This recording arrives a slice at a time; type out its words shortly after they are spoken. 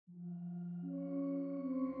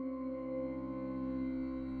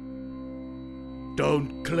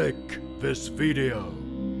Don't click this video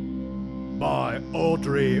by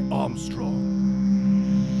Audrey Armstrong.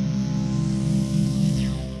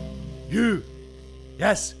 You!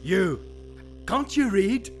 Yes, you! Can't you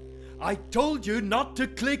read? I told you not to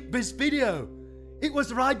click this video. It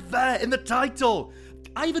was right there in the title.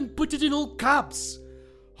 I even put it in all caps.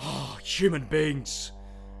 Oh, human beings.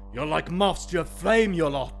 You're like moths to a flame, you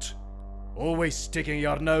lot. Always sticking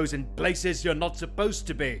your nose in places you're not supposed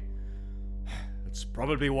to be. That's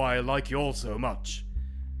probably why I like you all so much.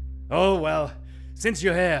 Oh well, since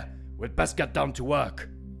you're here, we'd best get down to work.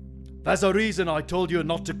 There's a reason I told you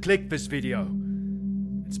not to click this video.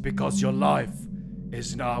 It's because your life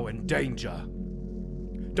is now in danger.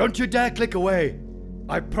 Don't you dare click away.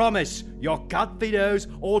 I promise your cat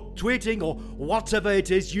videos or tweeting or whatever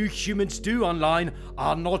it is you humans do online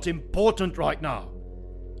are not important right now.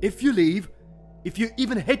 If you leave, if you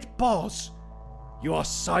even hit pause, you are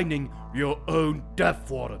signing your own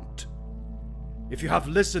death warrant. If you have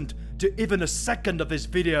listened to even a second of this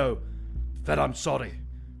video, then I'm sorry.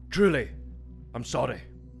 Truly, I'm sorry.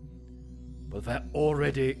 But they're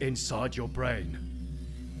already inside your brain.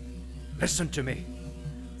 Listen to me.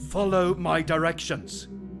 Follow my directions.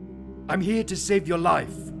 I'm here to save your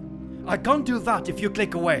life. I can't do that if you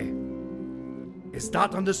click away. Is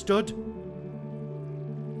that understood?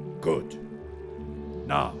 Good.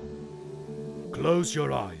 Now, close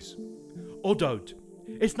your eyes. Or don't.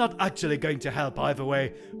 It's not actually going to help either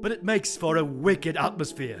way, but it makes for a wicked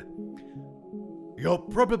atmosphere. You're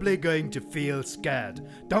probably going to feel scared.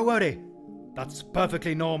 Don't worry. That's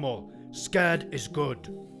perfectly normal. Scared is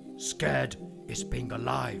good. Scared is being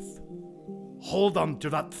alive. Hold on to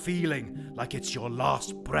that feeling like it's your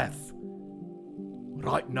last breath.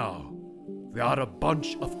 Right now, there are a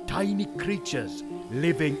bunch of tiny creatures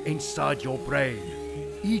living inside your brain,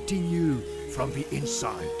 eating you from the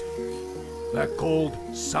inside. They're called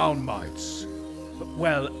sound mites.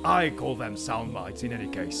 Well, I call them sound mites in any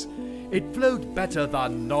case. It flowed better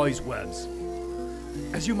than noise words.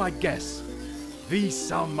 As you might guess, these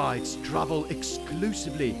sound mites travel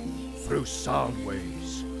exclusively through sound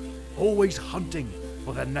waves, always hunting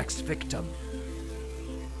for their next victim.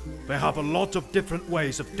 They have a lot of different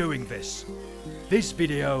ways of doing this. This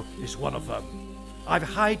video is one of them. I've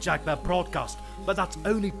hijacked their broadcast, but that's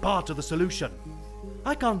only part of the solution.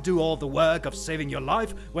 I can't do all the work of saving your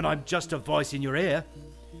life when I'm just a voice in your ear.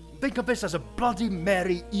 Think of this as a Bloody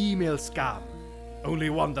Mary email scam, only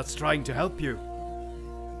one that's trying to help you.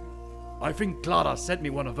 I think Clara sent me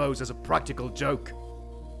one of those as a practical joke.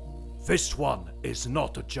 This one is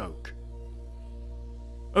not a joke.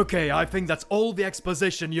 Okay, I think that's all the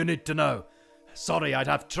exposition you need to know. Sorry, I'd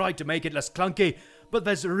have tried to make it less clunky, but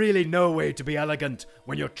there's really no way to be elegant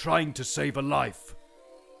when you're trying to save a life.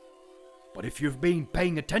 But if you've been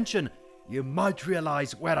paying attention, you might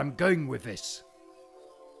realize where I'm going with this.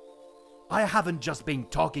 I haven't just been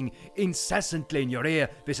talking incessantly in your ear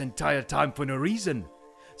this entire time for no reason.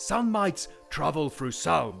 Sound mites travel through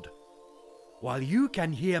sound. While you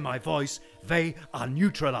can hear my voice, they are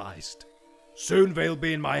neutralized. Soon they'll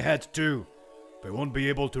be in my head too. They won't be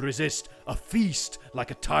able to resist a feast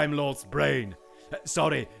like a Time Lord's brain.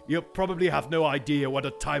 Sorry, you probably have no idea what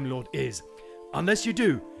a Time Lord is. Unless you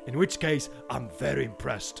do, in which case I'm very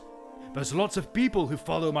impressed. There's lots of people who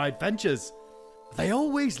follow my adventures. They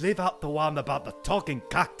always leave out the one about the talking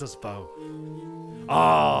cactus though.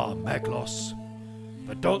 Ah, Meglos.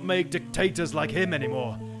 But don't make dictators like him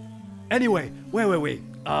anymore. Anyway, where were we?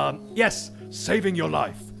 Yes, saving your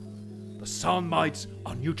life. The sound mites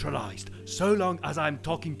are neutralized so long as I'm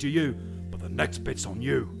talking to you, but the next bit's on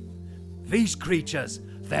you. These creatures,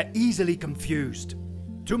 they're easily confused.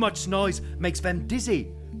 Too much noise makes them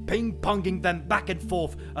dizzy, ping-ponging them back and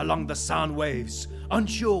forth along the sound waves,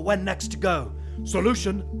 unsure when next to go.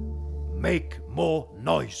 Solution: make more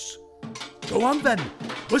noise. Go on then,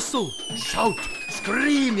 whistle, shout,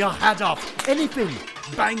 scream your head off, anything.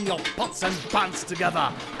 Bang your pots and pans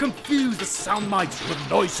together. Confuse the sound mites with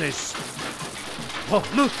noises. Oh,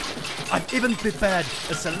 look, I've even prepared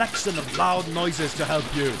a selection of loud noises to help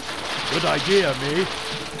you. Good idea, me.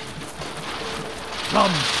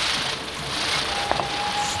 Drum.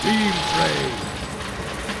 Steam train.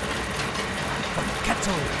 The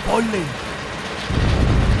kettle boiling.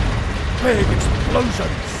 Big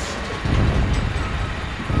explosions.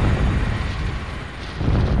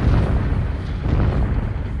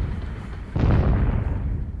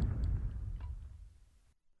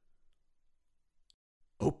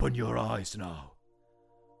 Open your eyes now.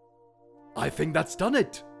 I think that's done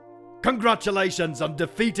it. Congratulations on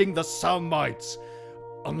defeating the sound mites.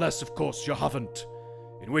 Unless, of course, you haven't.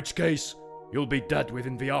 In which case, you'll be dead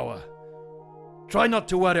within the hour. Try not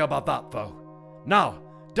to worry about that though. Now,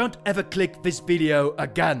 don't ever click this video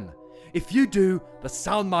again. If you do, the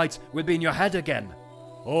sound mites will be in your head again.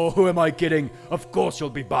 Oh, who am I kidding? Of course you'll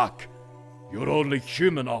be back. You're only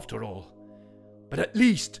human after all. But at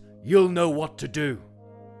least you'll know what to do.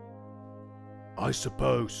 I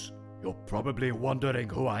suppose you're probably wondering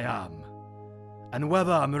who I am. And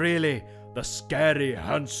whether I'm really the scary,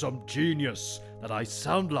 handsome genius that I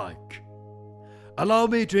sound like. Allow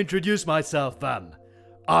me to introduce myself then.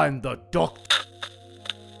 I'm the Doctor.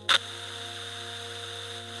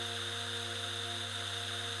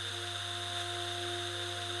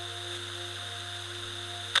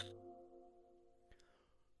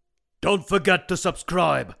 Don't forget to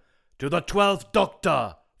subscribe to the 12th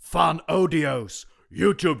Doctor Fan Audio's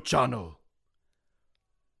YouTube channel.